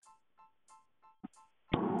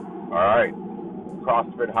All right.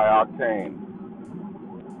 CrossFit High Octane,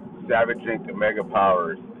 Savage Inc. Mega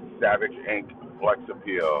Powers, Savage Inc. Flex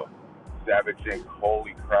Appeal, Savage Inc.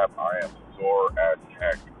 Holy Crap, I Am Sore as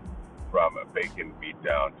Heck from Bacon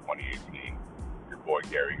Beatdown 2018. Your boy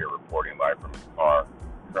Gary here reporting live from his car,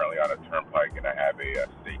 currently on a turnpike, and I have a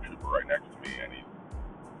state trooper right next to me, and he's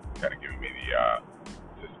kind of giving me the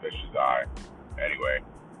suspicious eye. Anyway,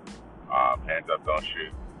 hands up, don't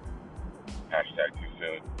shoot. Hashtag too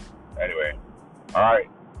soon. Anyway, all right.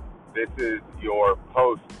 This is your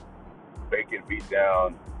post Bacon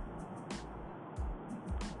Beatdown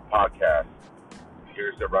podcast.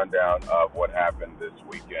 Here's the rundown of what happened this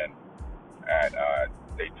weekend at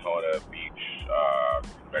Daytona Beach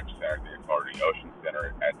Convention Center, the Ocean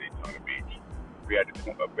Center at Daytona Beach. We had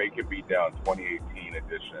a Bacon Beatdown 2018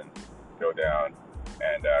 edition go down,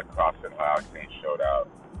 and CrossFit High Octane showed out.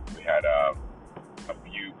 We had a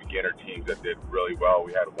few beginner teams that did really well.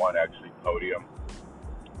 We had one actually podium.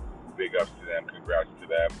 Big ups to them, congrats to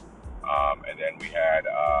them. And then we had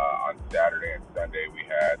on Saturday and Sunday we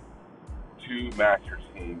had two masters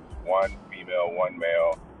teams, one female, one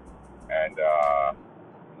male, and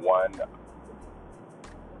one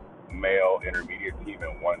male intermediate team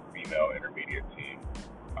and one female intermediate team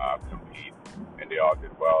compete, and they all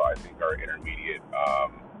did well. I think our intermediate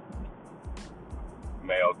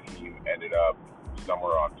male team ended up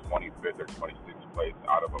somewhere on 25th or 26th place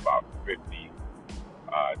out of about 50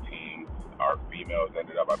 teams. Our females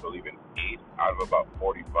ended up, I believe, in 8th out of about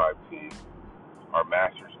 45 teams. Our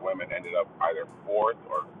masters women ended up either 4th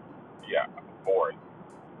or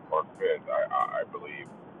 5th, I believe,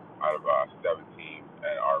 out of 7 teams.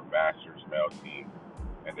 And our masters male team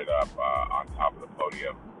ended up on top of the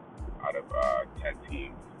podium out of 10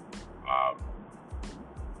 teams.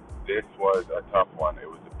 This was a tough one. It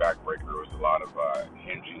was a backbreaker. It was a lot of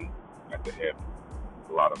hinging at the hip,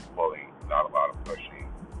 a lot of pulling, not a lot of pushing.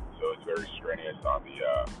 So it's very strenuous on the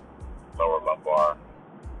lower lumbar.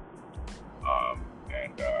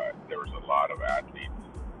 And there was a lot of athletes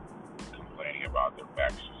complaining about their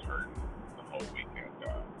backs just hurting the whole weekend.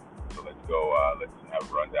 So let's go, let's have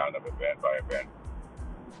a rundown of event by event.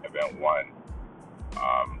 Event 1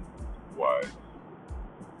 was,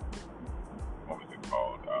 what was it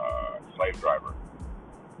called? Slave Driver.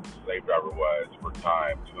 Slave Driver was, for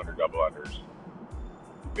time, 200 double unders,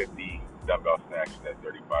 50 dumbbell snatches at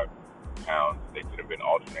 35 pounds. They could have been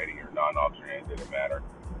alternating or non-alternating, didn't matter.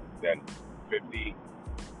 Then 50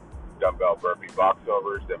 dumbbell burpee box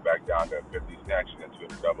overs, then back down to 50 snatches and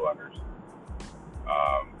 200 double unders.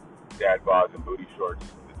 Dad bods and booty shorts,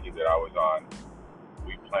 the team that I was on,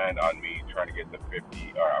 we planned on me trying to get the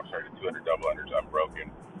 200 double unders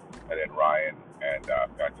unbroken, and then Ryan and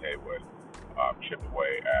Fate would chip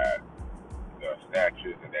away at the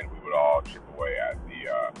snatches, and then we would all chip away at the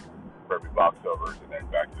burpee box overs, and then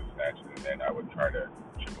back to the snatches, and then I would try to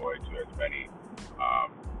chip away to as many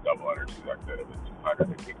double unders as I could. It was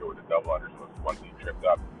 200. The kicker with the double unders was once you tripped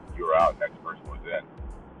up, you were out, next person was in.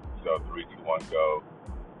 So 3, 2, 1, go.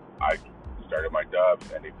 I started my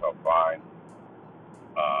dubs, and they felt fine.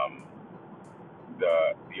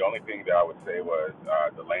 The only thing that I would say was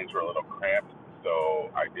the lanes were a little cramped, so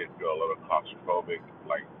I did feel a little claustrophobic.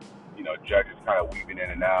 Like, judges kind of weaving in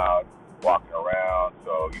and out, walking around,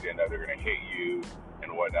 so you didn't know they were going to hit you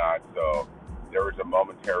and whatnot. So there was a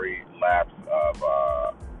momentary lapse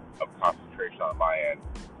of concentration on my end.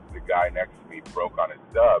 The guy next to me broke on his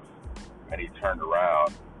dubs, and he turned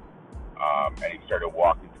around, and he started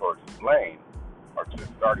walking towards his lane, or to the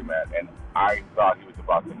starting mat, and I thought he was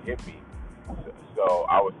about to hit me. So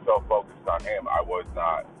I was so focused on him, I was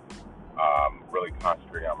not really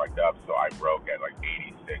concentrating on my dubs, so I broke at like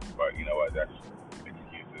 86, but you know what, that's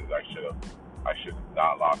excuses. I should have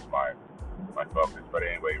not lost my focus. But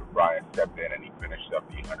anyway, Ryan stepped in and he finished up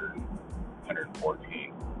the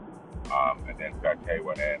 114, and then Fate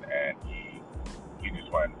went in and he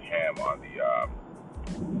just went ham on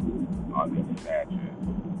the snatches,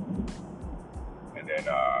 and then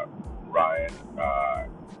Ryan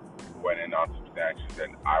went in on some snatches,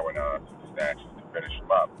 and I went on some snatches to finish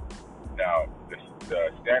him up. Now,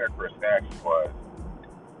 the standard for a snatch was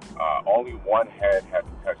only one head had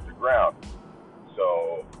to touch the ground.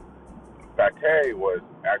 So Fate was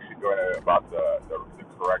actually going about the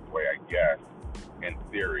correct way, I guess, in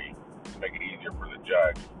theory, to make it easier for the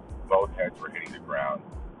judge. Both heads were hitting the ground.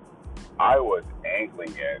 I was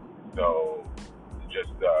angling it, so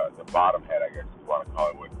just the bottom head, I guess you want to call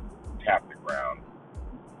it, would tap the ground.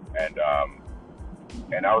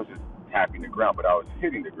 And I was just tapping the ground, but I was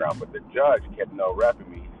hitting the ground. But the judge kept no repping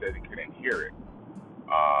me. He said he couldn't hear it.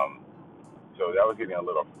 So that was getting a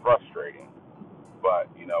little frustrating. But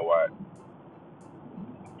you know what?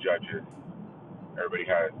 Judges, everybody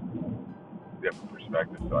has different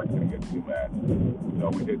perspectives, so I couldn't get too mad. So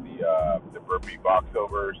we did the burpee box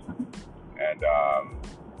overs, and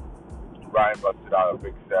Ryan busted out a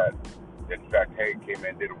big set. In fact, Hay came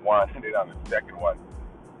in, did one, and then on the second one,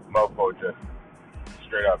 Mofo just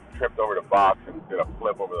straight up tripped over the box and did a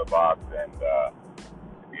flip over the box. And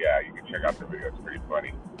yeah, you can check out the video; it's pretty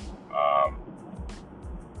funny. Um,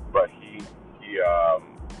 but he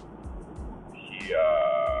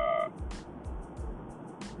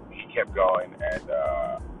kept going, and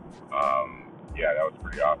yeah, that was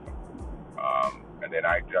pretty awesome. And then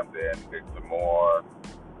I jumped in, did some more.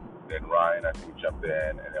 Then Ryan, I think, jumped in,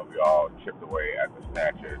 and then we all chipped away at the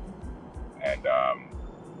snatches. And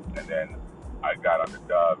then I got on the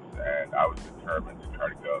dubs, and I was determined to try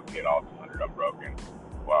to go get all 200 unbroken.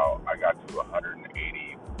 Well, I got to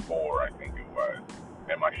 184, I think it was,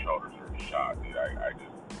 and my shoulders were shot, dude. I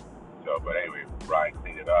just so. But anyway, Ryan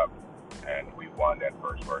cleaned it up, and we won that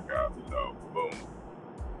first workout. So boom.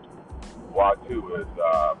 WOD 2 was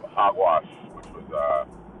hogwash, which was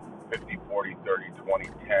 50, 40, 30, 20,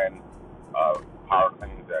 10 power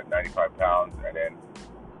cleans at 95 pounds, and then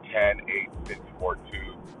 10, 8, 6, 4, 2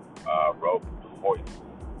 rope hoists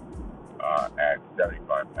at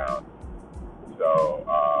 75 pounds. So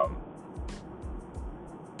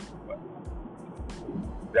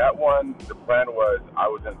that one, the plan was I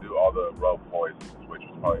was going to do all the rope hoists, which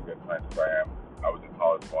was probably a good plan because I was the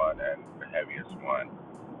tallest one and the heaviest one.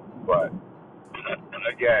 But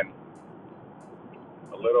again,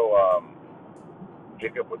 a little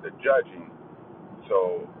hiccup with the judging.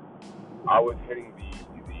 So I was hitting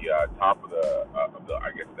the top of the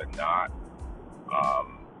I guess the knot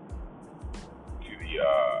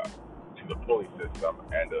to the pulley system,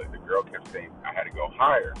 and the girl kept saying I had to go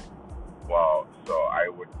higher. Well, so I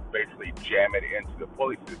would basically jam it into the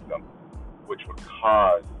pulley system, which would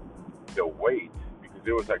cause the weight, because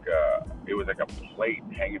it was like a plate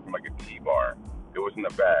hanging from like a T-bar. It wasn't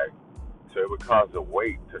a bag, so it would cause the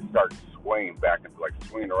weight to start swaying back and like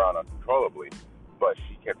swinging around uncontrollably. But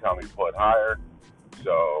she kept telling me to pull it higher,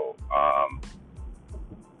 so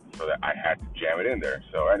that I had to jam it in there.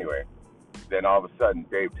 So anyway, then all of a sudden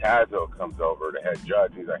Dave Tazzo comes over, the head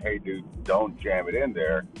judge, and he's like, "Hey, dude, don't jam it in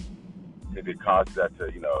there, because it causes that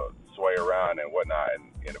to sway around and whatnot."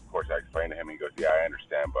 And of course I explained to him. He goes, "Yeah, I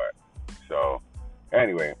understand." But so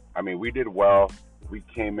anyway, I mean, we did well. We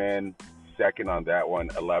came in second on that one,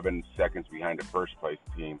 11 seconds behind the first place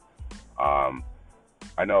team.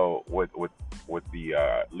 I know with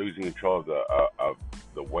the losing control of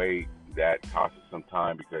the weight, that cost us some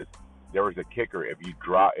time, because there was a kicker. If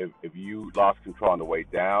you lost control on the way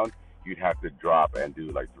down, you'd have to drop and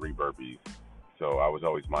do like 3 burpees. So I was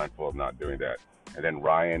always mindful of not doing that. And then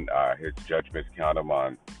Ryan, his judge miscounted him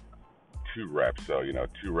on 2 reps. So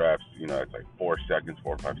 2 reps, it's like 4 seconds,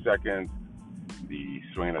 4 or 5 seconds. The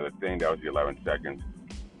swing of the thing, that was the 11 seconds.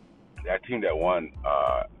 That team that won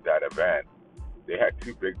that event, they had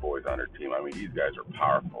 2 big boys on their team. I mean, these guys are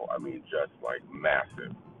powerful. I mean, just like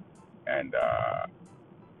massive. And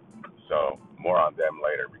so more on them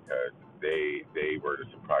later, because they were the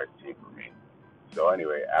surprise team for me. So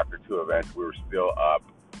anyway, after 2 events, we were still up,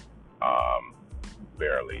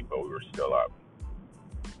 barely, but we were still up.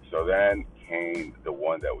 So then came the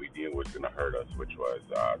one that we knew was going to hurt us, which was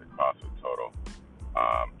the CrossFit Total.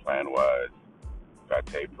 Plan was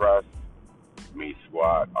Fate press, me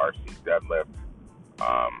squat, RC deadlift.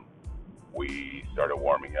 We started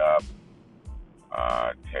warming up.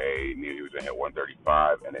 Tay knew he was going to hit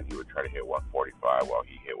 135, and then he would try to hit 145. Well,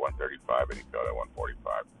 he hit 135, and he failed at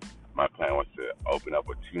 145. My plan was to open up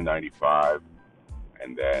with 295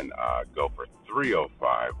 and then go for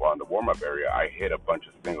 305. Well, in the warm-up area, I hit a bunch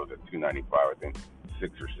of singles at 295. I think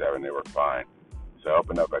 6 or 7, they were fine. So I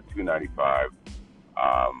opened up at 295,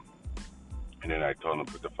 and then I told them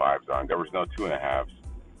to put the 5s on. There was no 2.5s,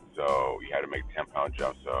 so you had to make 10-pound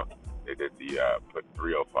jumps. So they did the put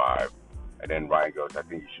 305. And then Ryan goes, "I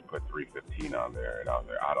think you should put 315 on there." And I was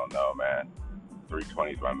like, "I don't know, man.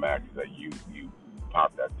 320 is my max." He's like, you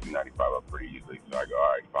popped that 295 up pretty easily. So I go, "All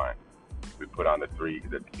right, fine." We put on the 3.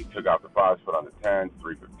 He took out the 5s, put on the 10s,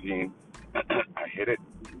 315. I hit it.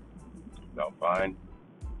 Felt fine.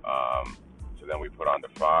 So then we put on the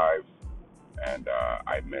 5s, and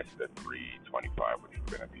I missed the 325, which would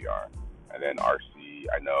have been a PR. And then RC,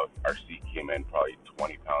 I know RC came in probably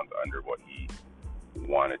 20 pounds under what he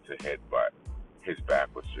wanted to hit, but his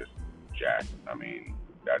back was just jacked. I mean,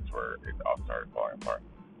 that's where it all started falling apart.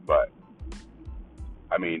 But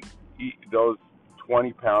I mean, those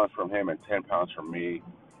 20 pounds from him and 10 pounds from me,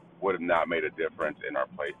 would have not made a difference in our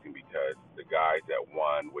placing because the guys that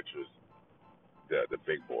won, which was the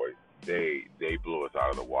big boys, they blew us out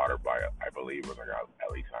of the water by, I believe it was like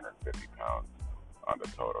at least 150 pounds on the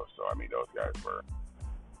total. So I mean, those guys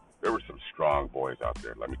there were some strong boys out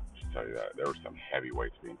there. Let me just tell you that there were some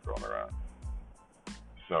heavyweights being thrown around.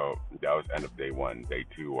 So that was end of day one. Day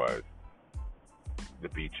two was the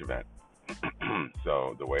beach event.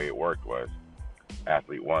 So the way it worked was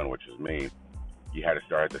athlete one, which is me, you had to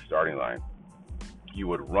start at the starting line. You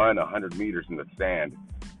would run 100 meters in the sand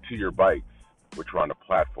to your bikes, which were on a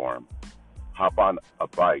platform. Hop on a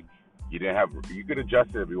bike. You could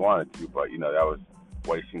adjust it if you wanted to, but that was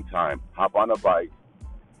wasting time. Hop on a bike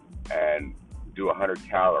and do 100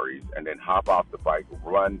 calories, and then hop off the bike,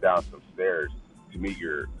 run down some stairs to meet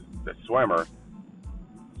the swimmer,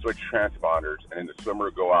 switch transponders, and then the swimmer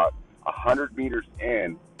would go out 100 meters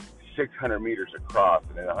in, 600 meters across,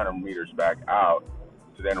 and then 100 meters back out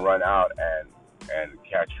to then run out and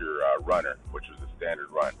catch your runner, which was a standard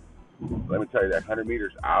run. Let me tell you, that 100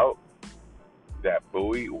 meters out, that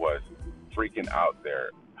buoy was freaking out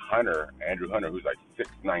there. Andrew Hunter, who's like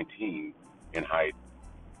 6'19" in height,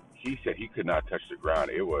 he said he could not touch the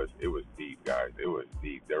ground. It was deep, guys. It was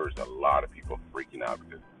deep. There was a lot of people freaking out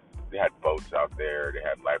because they had boats out there. They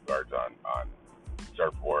had lifeguards on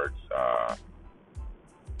surfboards.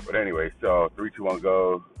 But anyway, so 3, 2, 1,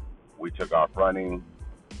 go. We took off running.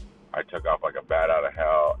 I took off like a bat out of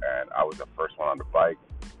hell, and I was the first one on the bike.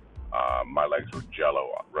 My legs were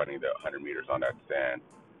jello running the 100 meters on that sand.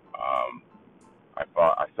 I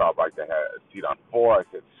saw a bike that had a seat on 4. I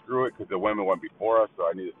said, screw it, because the women went before us, so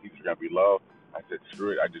I knew the seats were going to be low. I said,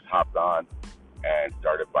 screw it. I just hopped on and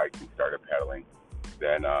started biking, started pedaling.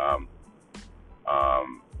 Then a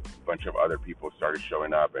bunch of other people started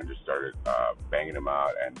showing up and just started banging them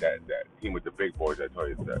out. And that team with the big boys, I told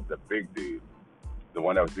you, the big dude, the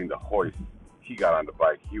one that was doing the hoist, he got on the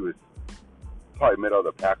bike. He was probably middle of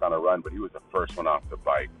the pack on a run, but he was the first one off the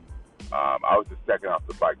bike. I was the second off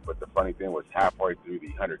the bike, but the funny thing was halfway through the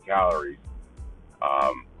 100 calories,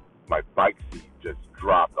 my bike seat just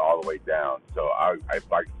dropped all the way down. So I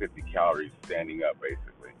biked 50 calories standing up,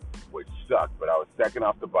 basically, which sucked. But I was second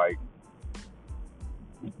off the bike,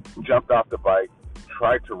 jumped off the bike,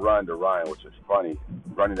 tried to run to Ryan, which is funny.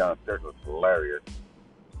 Running down the stairs was hilarious.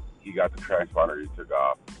 He got the transponder, he took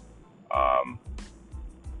off.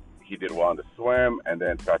 He did well on the swim, and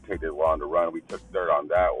then Sate did well on the run. We took third on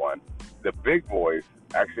that one. The big boys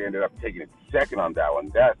actually ended up taking it second on that one.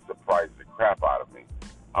 That surprised the crap out of me.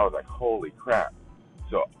 I was like, holy crap.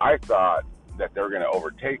 So I thought that they were going to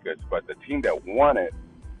overtake us, but the team that won it,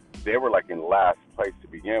 they were like in last place to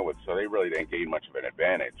begin with, so they really didn't gain much of an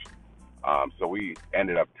advantage. So we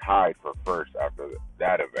ended up tied for first after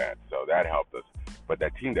that event, so that helped us. But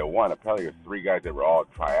that team that won, apparently it was 3 guys that were all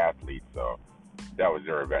triathletes, so that was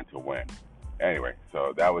their event to win. Anyway,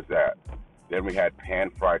 so that was that. Then we had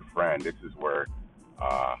Pan Fried Friend. This is where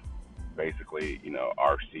basically,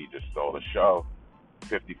 RC just stole the show.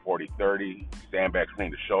 50, 40, 30, sandbag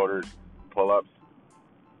clean to shoulders, pull-ups,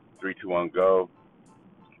 3, 2, 1, go.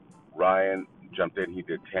 Ryan jumped in. He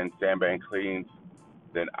did 10 sandbag cleans.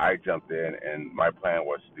 Then I jumped in, and my plan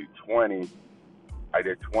was to do 20. I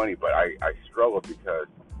did 20, but I struggled because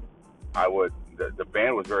the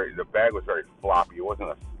bag was very floppy. It wasn't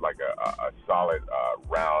a solid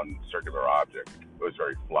round circular object. It was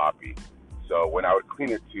very floppy. So when I would clean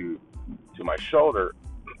it to my shoulder,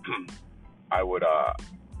 I would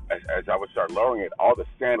as I would start lowering it, all the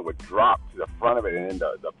sand would drop to the front of it, and then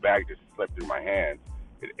the bag just slipped through my hands.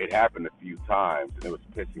 It happened a few times, and it was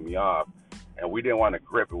pissing me off. And we didn't want to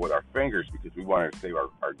grip it with our fingers because we wanted to save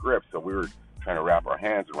our grip, so we were trying to wrap our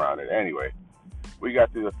hands around it. Anyway, we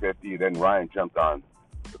got through the 50, then Ryan jumped on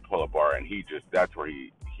the pull-up bar, and that's where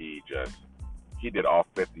he did all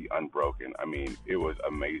 50 unbroken. I mean, it was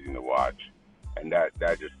amazing to watch, and that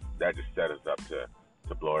just set us up to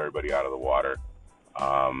blow everybody out of the water.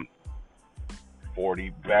 40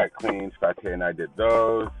 back cleans, Fate and I did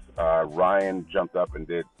those. Ryan jumped up and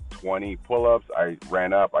did 20 pull-ups. I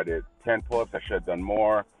ran up, I did 10 pull-ups. I should have done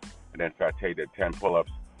more. And then Fate did 10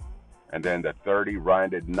 pull-ups. And then the 30, Ryan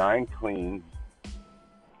did 9 cleans.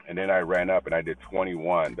 And then I ran up and I did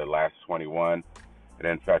 21, the last 21. And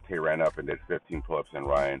then Fate ran up and did 15 pull-ups, and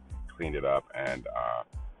Ryan cleaned it up. And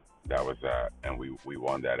that was that. And we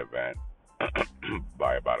won that event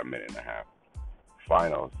by about a minute and a half.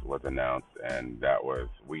 Finals was announced, and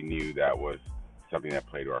we knew that was something that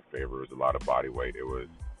played to our favor. It was a lot of body weight. It was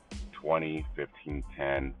 20, 15,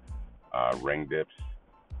 10 ring dips,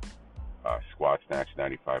 squat snatch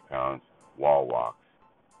 95 pounds, wall walks.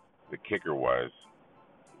 The kicker was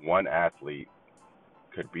one athlete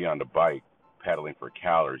could be on the bike pedaling for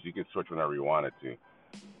calories. You can switch whenever you wanted to.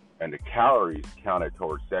 And the calories counted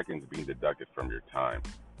towards seconds being deducted from your time.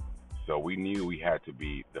 So we knew we had to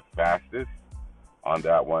be the fastest on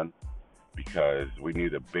that one because we knew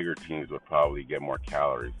the bigger teams would probably get more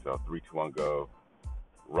calories. So 3, 2, 1, go.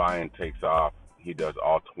 Ryan takes off. He does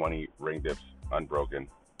all 20 ring dips unbroken.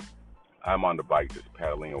 I'm on the bike just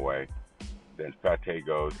pedaling away. Then Fate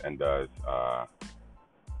goes and does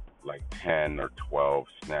like 10 or 12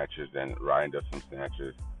 snatches. Then Ryan does some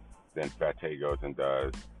snatches. Then Fate goes and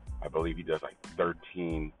does, I believe he does like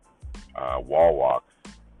 13 wall walks.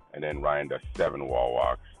 And then Ryan does 7 wall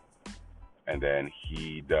walks. And then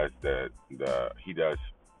he does he does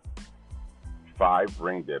 5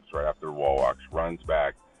 ring dips right after wall walks, runs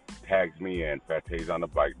back, tags me in. Fate's on the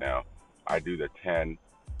bike now. I do the 10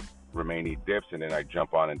 remaining dips, and then I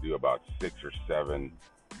jump on and do about 6 or 7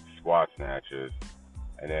 squat snatches.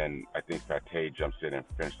 And then I think Fate jumps in and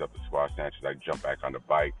finishes up the squat snatches. I jump back on the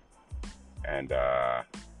bike, and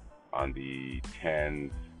on the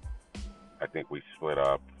 10s, I think we split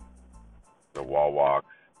up the wall walks.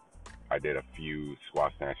 I did a few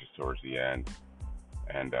squat snatches towards the end.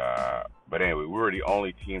 And but anyway, we were the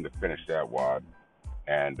only team to finish that WOD.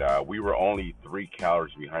 And we were only 3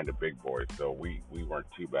 calories behind the big boys, so we weren't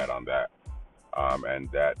too bad on that.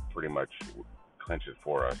 And that pretty much clinched it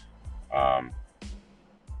for us.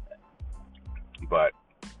 But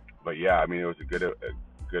yeah, I mean, it was a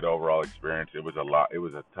good overall experience. It was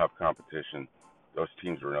a tough competition. Those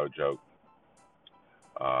teams were no joke.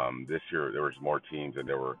 This year there was more teams and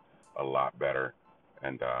they were a lot better.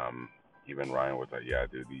 And even Ryan was like, yeah,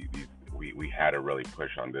 dude, we had to really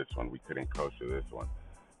push on this one. We couldn't coast to this one.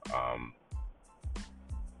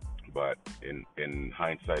 But in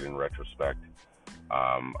hindsight, in retrospect,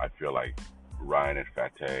 I feel like Ryan and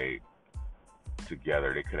Fate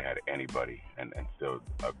together, they could have had anybody and still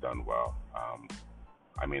have done well.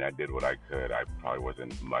 I mean, I did what I could. I probably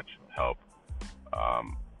wasn't much help,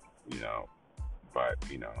 but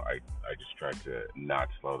I just tried to not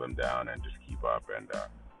slow them down and just keep up, and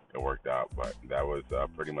it worked out. But that was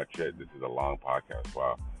pretty much it. This is a long podcast,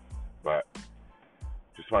 wow. But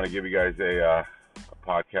just want to give you guys a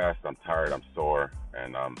podcast. I'm tired, I'm sore,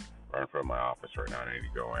 and I'm running from my office right now. I need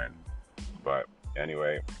to go in. But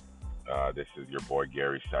anyway, this is your boy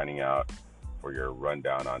Gary signing out for your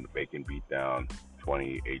rundown on the Bacon Beatdown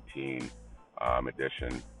 2018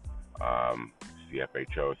 edition.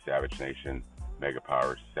 CFHO, Savage Nation, Mega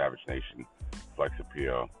Powers, Savage Nation, Flex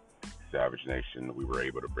Appeal, Savage Nation. We were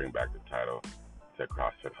able to bring back the title to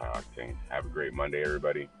CrossFit High Octane. Have a great Monday,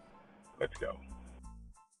 everybody. Let's go.